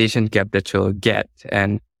specialization gap that you'll get,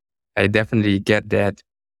 and I definitely get that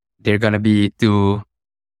they're gonna be too,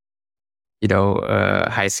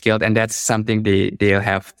 high skilled, and that's something they'll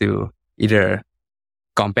have to either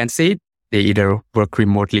compensate. They either work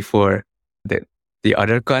remotely for the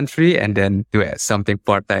other country and then do something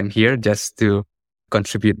part-time here just to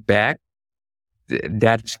contribute back.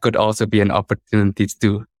 That could also be an opportunity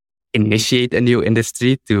to initiate a new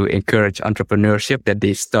industry, to encourage entrepreneurship, that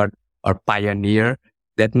they start or pioneer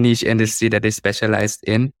that niche industry that they specialized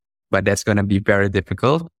in. But that's going to be very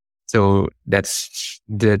difficult. So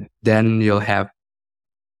then you'll have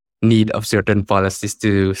need of certain policies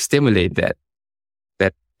to stimulate that.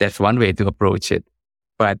 That's one way to approach it.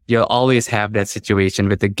 But you'll always have that situation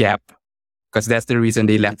with the gap, because that's the reason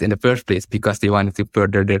they left in the first place, because they wanted to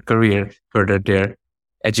further their career, further their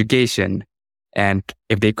education. And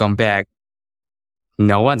if they come back,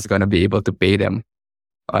 no one's going to be able to pay them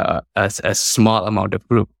a small amount of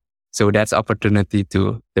group. So that's opportunity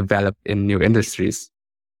to develop in new industries.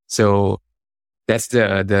 So that's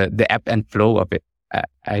the ebb and flow of it,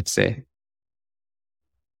 I'd say.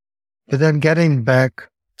 But then getting back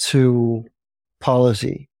to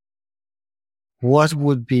policy, what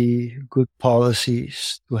would be good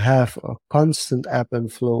policies to have a constant ebb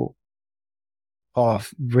and flow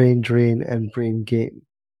of brain drain and brain gain?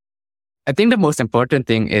 I think the most important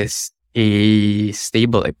thing is a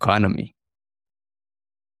stable economy,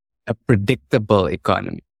 a predictable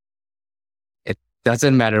economy. It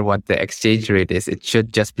doesn't matter what the exchange rate is. It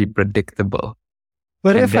should just be predictable.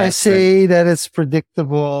 But if I say that it's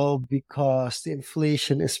predictable because the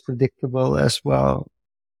inflation is predictable as well,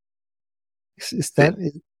 is that...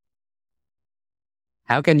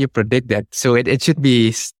 How can you predict that? So it should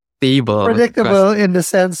be stable. Predictable in the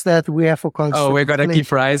sense that we have a constant... we're going to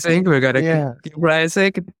keep rising. We're going to keep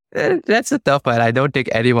rising. That's a tough one. I don't think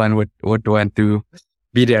anyone would want to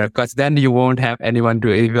be there, because then you won't have anyone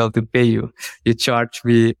to able to pay you. You charge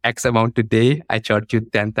me X amount today, I charge you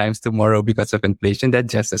 10 times tomorrow because of inflation. That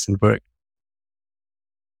just doesn't work.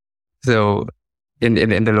 So in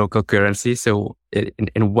the local currency, so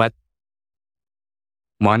in what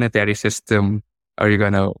monetary system are you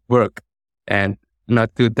going to work? And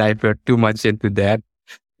not to divert too much into that,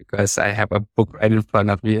 because I have a book right in front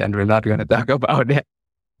of me and we're not going to talk about it.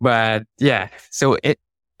 But yeah, so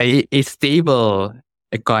a stable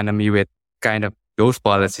economy with kind of those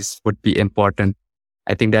policies would be important.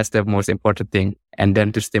 I think that's the most important thing. And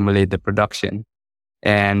then to stimulate the production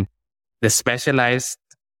and the specialized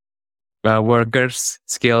workers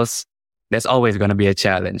skills, that's always going to be a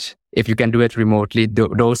challenge. If you can do it remotely,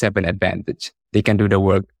 those have an advantage. They can do the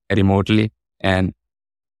work remotely and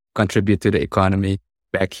contribute to the economy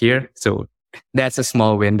back here. So that's a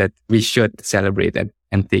small win that we should celebrate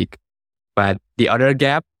and take. But the other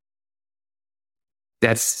gap,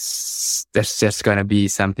 that's just going to be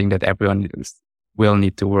something that everyone will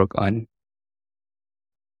need to work on.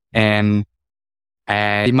 And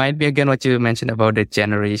it might be again what you mentioned about the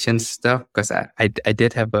generation stuff, because I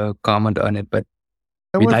did have a comment on it, but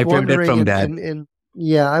I we was diverted wondering from that.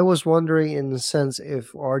 I was wondering in the sense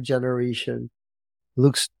if our generation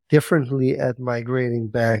looks differently at migrating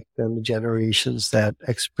back than the generations that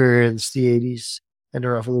experienced the 80s and the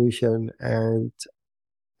revolution and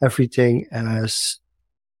everything as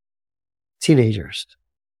teenagers.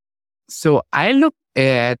 So I look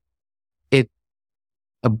at it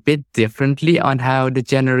a bit differently on how the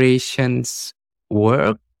generations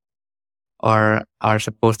work or are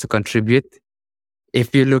supposed to contribute.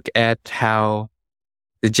 If you look at how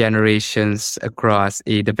the generations across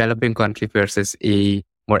a developing country versus a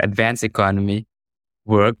more advanced economy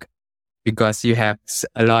work, because you have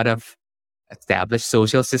a lot of established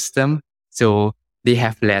social system, so they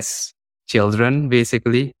have less children.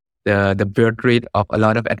 Basically, the birth rate of a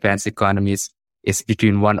lot of advanced economies is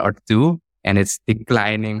between 1 or 2, and it's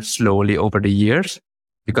declining slowly over the years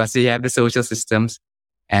because they have the social systems,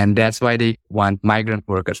 and that's why they want migrant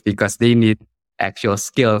workers, because they need actual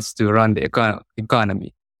skills to run the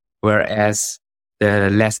economy. Whereas the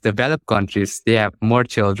less developed countries, they have more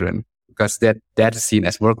children because that is seen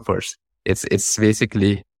as workforce. It's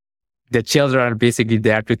basically the children are basically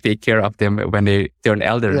there to take care of them when they turn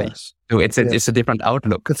elderly. Yes. So it's a different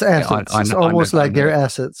outlook. It's assets. It's almost like they're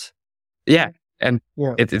assets. Yeah. And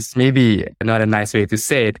Yeah. it's maybe not a nice way to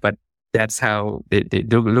say it, but that's how they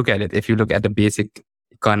do look at it. If you look at the basic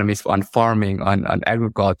economies on farming, on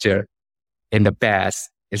agriculture in the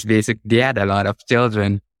past, it's basically they had a lot of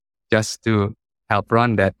children just to help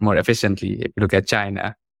run that more efficiently. If you look at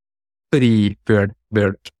China, pre-birth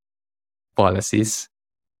policies,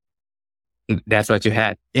 that's what you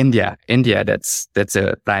had. India, that's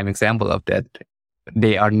a prime example of that.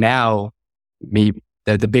 They are now maybe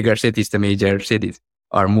the bigger cities, the major cities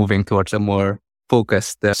are moving towards a more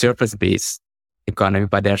focused surface-based economy,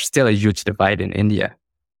 but there's still a huge divide in India.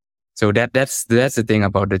 So that's the thing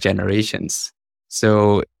about the generations.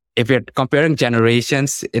 So if you're comparing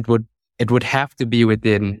generations, it would have to be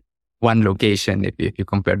within one location. If you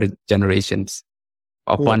compare the generations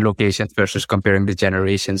of one location versus comparing the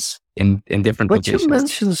generations in different locations. But you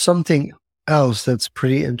mentioned something else that's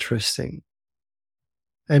pretty interesting.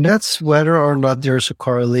 And that's whether or not there's a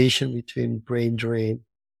correlation between brain drain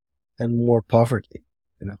and more poverty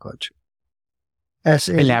in a country. As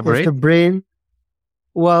in, Elaborate. if the brain,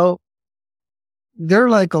 well, there are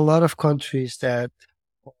like a lot of countries that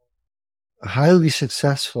are highly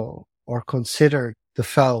successful or considered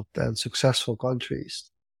developed and successful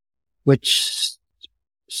countries, which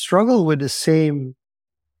struggle with the same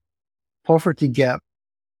poverty gap.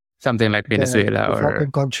 Something like Venezuela or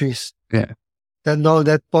developing countries. Yeah.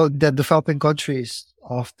 That developing countries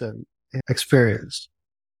often experience.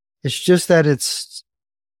 It's just that it's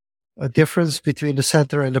a difference between the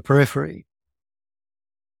center and the periphery.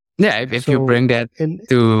 Yeah, if you bring that in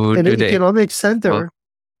to an the economic center,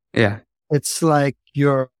 yeah, it's like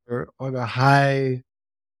you're on a high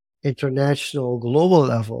international global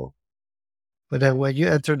level. But then when you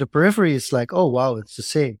enter the periphery, it's like, oh wow, it's the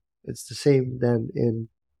same. It's the same than in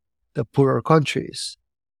the poorer countries.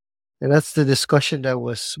 And that's the discussion that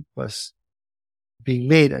was being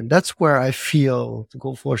made. And that's where I feel to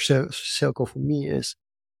go for Silco for me is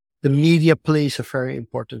the media plays a very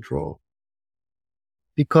important role.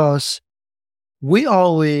 Because we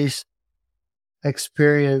always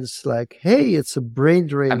experience like, hey, it's a brain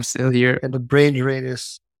drain. I'm still here. And the brain drain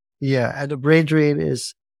is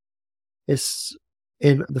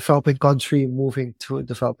in developing country moving to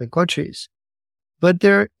developing countries. But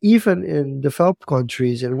there, even in developed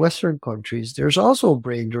countries, in Western countries, there's also a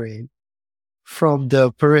brain drain from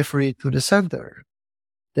the periphery to the center.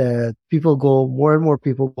 That more and more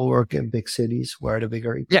people go work in big cities where the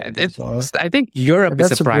bigger economies are. I think Europe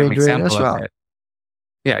is a prime example of that.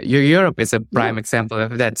 Yeah, Europe is a prime example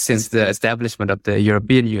of that since the establishment of the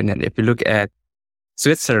European Union. If you look at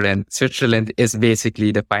Switzerland is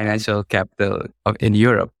basically the financial capital in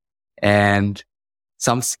Europe. And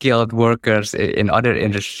some skilled workers in other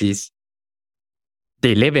industries,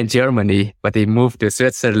 they live in Germany, but they move to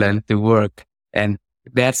Switzerland to work And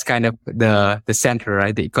that's kind of the center,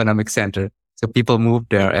 right? The economic center. So people move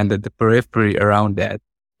there, and the periphery around that,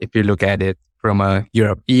 if you look at it from a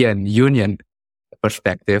European Union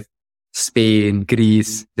perspective, Spain,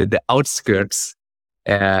 Greece, the outskirts,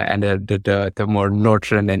 and the more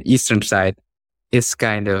northern and eastern side is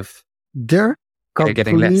kind of They're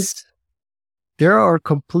getting complete. less. There are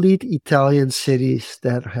complete Italian cities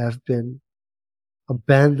that have been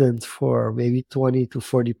abandoned for maybe 20 to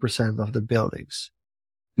 40% of the buildings.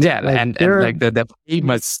 Yeah, Like and like the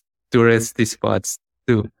famous touristy spots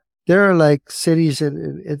too. there are like cities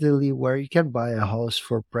in Italy where you can buy a house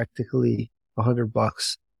for practically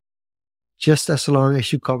 $100 just as long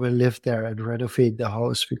as you come and live there and renovate the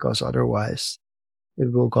house, because otherwise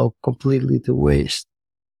it will go completely to waste.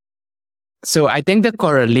 So I think the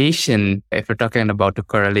correlation, if we're talking about the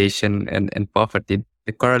correlation and poverty,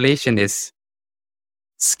 the correlation is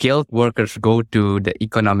skilled workers go to the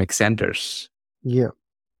economic centers Yeah.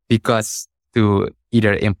 because to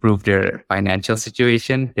either improve their financial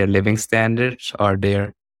situation, their living standards, or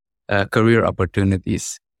their career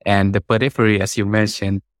opportunities. And the periphery, as you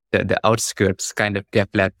mentioned, the outskirts kind of get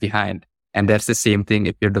left behind. And that's the same thing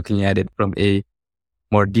if you're looking at it from a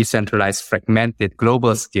more decentralized, fragmented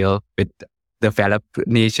global scale with developed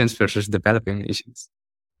nations versus developing nations.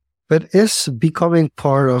 But is becoming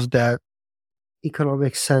part of that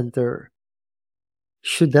economic center,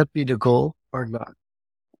 should that be the goal or not?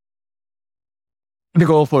 The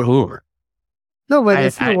goal for who? No, but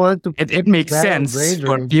if you want to It makes battle sense brain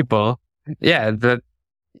for drain, people. Yeah,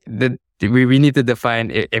 we need to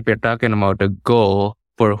define if we're talking about a goal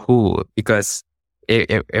for who, because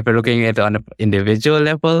if we're looking at it on an individual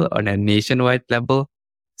level, on a nationwide level,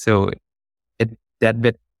 so that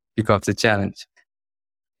bit becomes a challenge.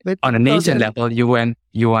 but On a no, nation level, you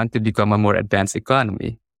want to become a more advanced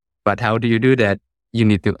economy, but how do you do that? You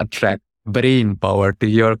need to attract brain power to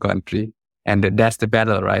your country, and that's the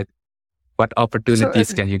battle, right? What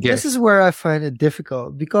opportunities can you this get? is where I find it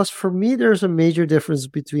difficult, because for me, there's a major difference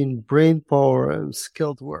between brain power and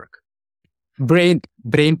skilled work. Brain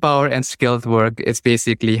power and skilled work is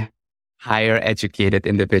basically higher educated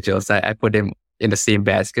individuals. I put them in the same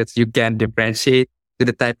baskets. You can differentiate to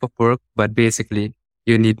the type of work, but basically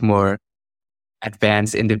you need more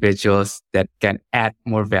advanced individuals that can add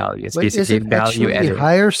more value. It's But is basically it value actually added.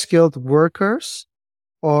 higher skilled workers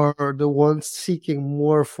or the ones seeking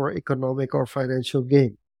more for economic or financial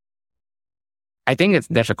gain? I think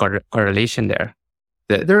there's a correlation there.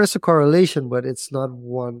 There is a correlation, but it's not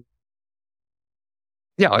one.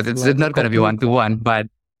 Yeah, it's Like a not going to be complete. 1-to-1, but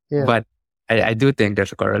Yeah. I do think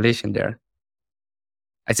there's a correlation there.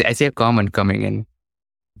 I see a comment coming in.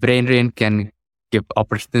 Brain drain can give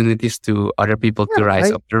opportunities to other people to Yeah,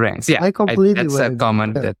 rise up the ranks. Yeah, I completely that's would a agree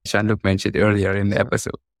comment with that. that Jean-Luc mentioned earlier in the Yeah.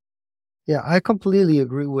 episode. Yeah, I completely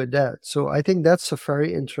agree with that. So I think that's a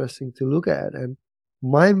very interesting to look at. And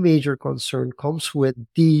my major concern comes with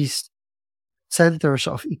these centers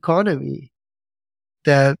of economy,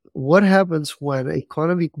 that what happens when an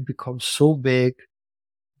economy becomes so big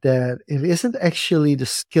that it isn't actually the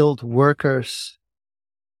skilled workers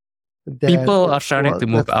that People are starting to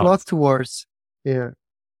move that flock out. towards, yeah,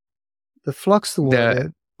 that flocks toward The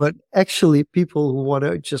it, but actually people who want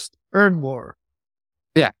to just earn more.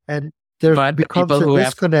 Yeah, And there but the becomes people a who have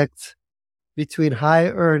disconnect between high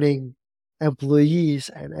earning employees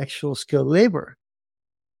and actual skilled labor.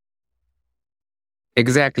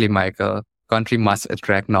 exactly, Michael. Country must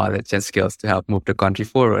attract knowledge and skills to help move the country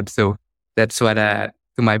forward. So that's what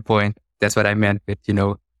to my point, that's what I meant with,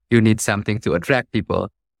 you need something to attract people.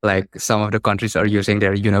 Like some of the countries are using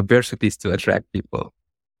their universities to attract people.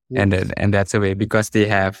 Yes. And that's a way, because they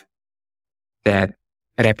have that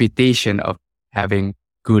reputation of having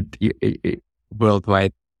good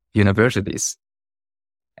worldwide universities.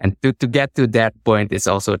 And to get to that point is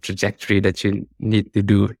also a trajectory that you need to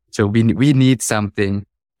do. So we need something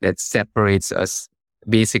that separates us,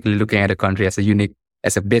 basically looking at a country as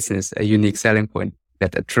a business, a unique selling point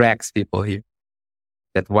that attracts people here,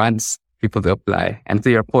 that wants people to apply. And to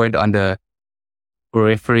your point on the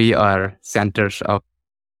periphery or centers of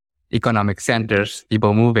economic centers,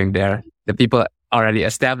 people moving there, the people already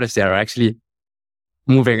established there are actually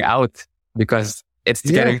moving out because it's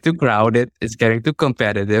getting too crowded, it's getting too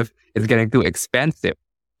competitive, it's getting too expensive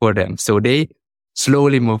for them. So they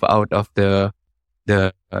slowly move out of the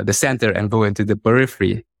center and go into the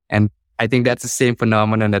periphery. And I think that's the same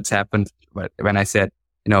phenomenon that's happened when I said,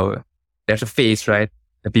 there's a phase, right?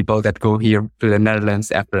 The people that go here to the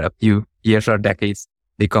Netherlands after a few years or decades,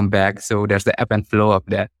 they come back. So there's the ebb and flow of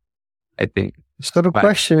that, I think. So the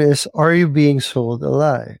question is, are you being sold a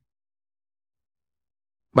lie?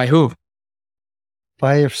 By who?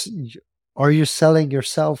 By your, are you selling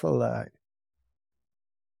yourself a lie?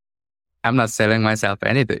 I'm not selling myself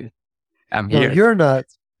anything. I'm No, here. you're not.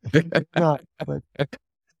 Not. But when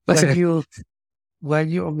Listen, you when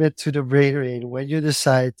you omit to the brain drain, when you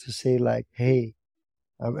decide to say like, "Hey,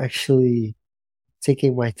 I'm actually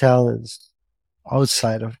taking my talents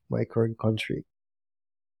outside of my current country."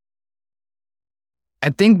 I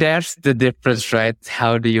think that's the difference, right?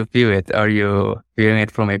 How do you view it? Are you viewing it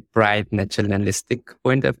from a pride nationalistic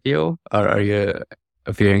point of view, or are you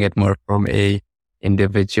viewing it more from a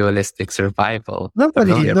individualistic survival?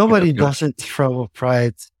 Nobody does it from a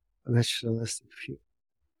pride nationalistic view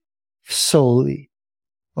solely.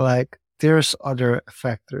 Like there's other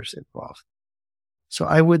factors involved. So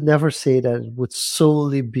I would never say that it would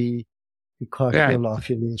solely be because you Right. love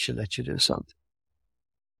your nation that you do something.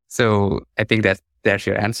 So I think that's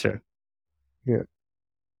your answer. Yeah.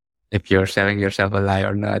 If you're selling yourself a lie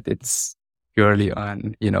or not, it's purely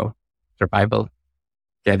on, survival,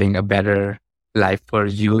 getting a better life for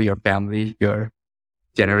you, your family, your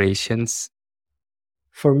generations.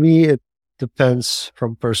 For me, it depends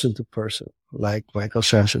from person to person. Like Michael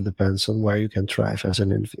says, it depends on where you can thrive as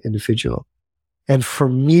an individual. And for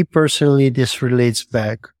me personally, this relates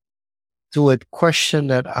back to a question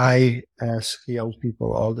that I ask young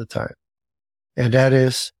people all the time. And that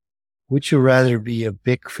is, would you rather be a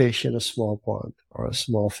big fish in a small pond or a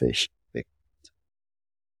small fish? Big?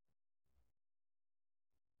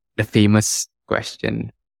 The famous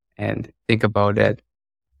question. And think about it.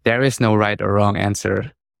 There is no right or wrong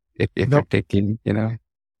answer if you're No, taking,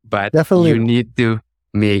 but definitely you not. need to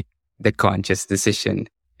make the conscious decision.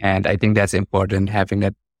 And I think that's important. Having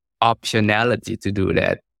that optionality to do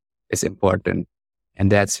that is important.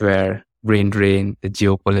 And that's where brain drain, the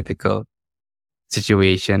geopolitical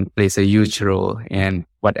situation plays a huge role. And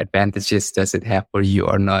what advantages does it have for you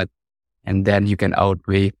or not? And then you can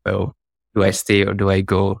outweigh, oh, do I stay or do I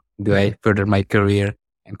go? Do I further my career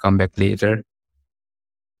and come back later?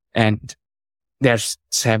 And there's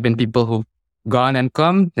have been people who've gone and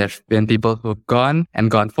come. There's been people who've gone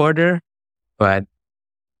and gone further, but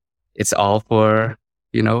it's all for,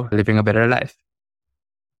 living a better life.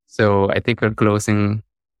 So I think we're closing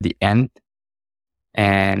the end.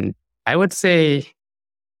 And I would say,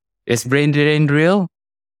 is brain drain real?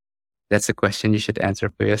 That's a question you should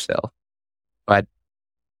answer for yourself. But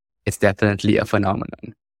it's definitely a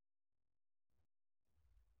phenomenon.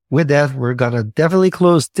 With that, we're gonna definitely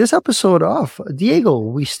close this episode off. Diego,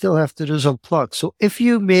 we still have to do some plugs. So if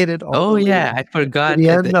you made it all Oh the way yeah, I to forgot the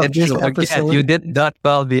at the end of this intro again. You episode, did not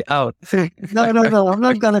call me out. no, I'm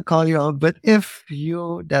not gonna call you out. But if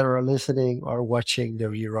you that are listening or watching the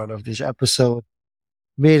rerun of this episode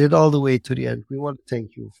made it all the way to the end, we want to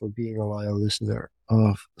thank you for being a loyal listener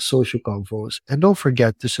of Social Confoes. And don't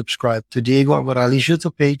forget to subscribe to Diego Amorali's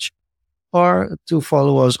YouTube page or to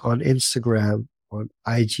follow us on Instagram, on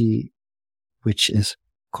IG, which is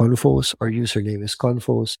Confoes. Our username is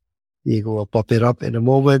Confoes. Diego will pop it up in a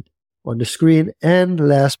moment on the screen. And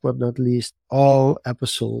last but not least, all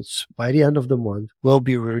episodes by the end of the month will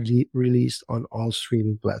be released on all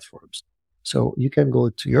streaming platforms. So you can go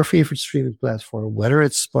to your favorite streaming platform, whether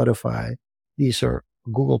it's Spotify, these are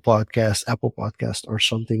Google Podcast, Apple Podcast, or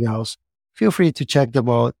something else. Feel free to check them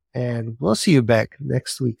out, and we'll see you back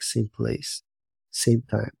next week, same place, same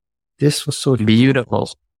time. This was so Beautiful.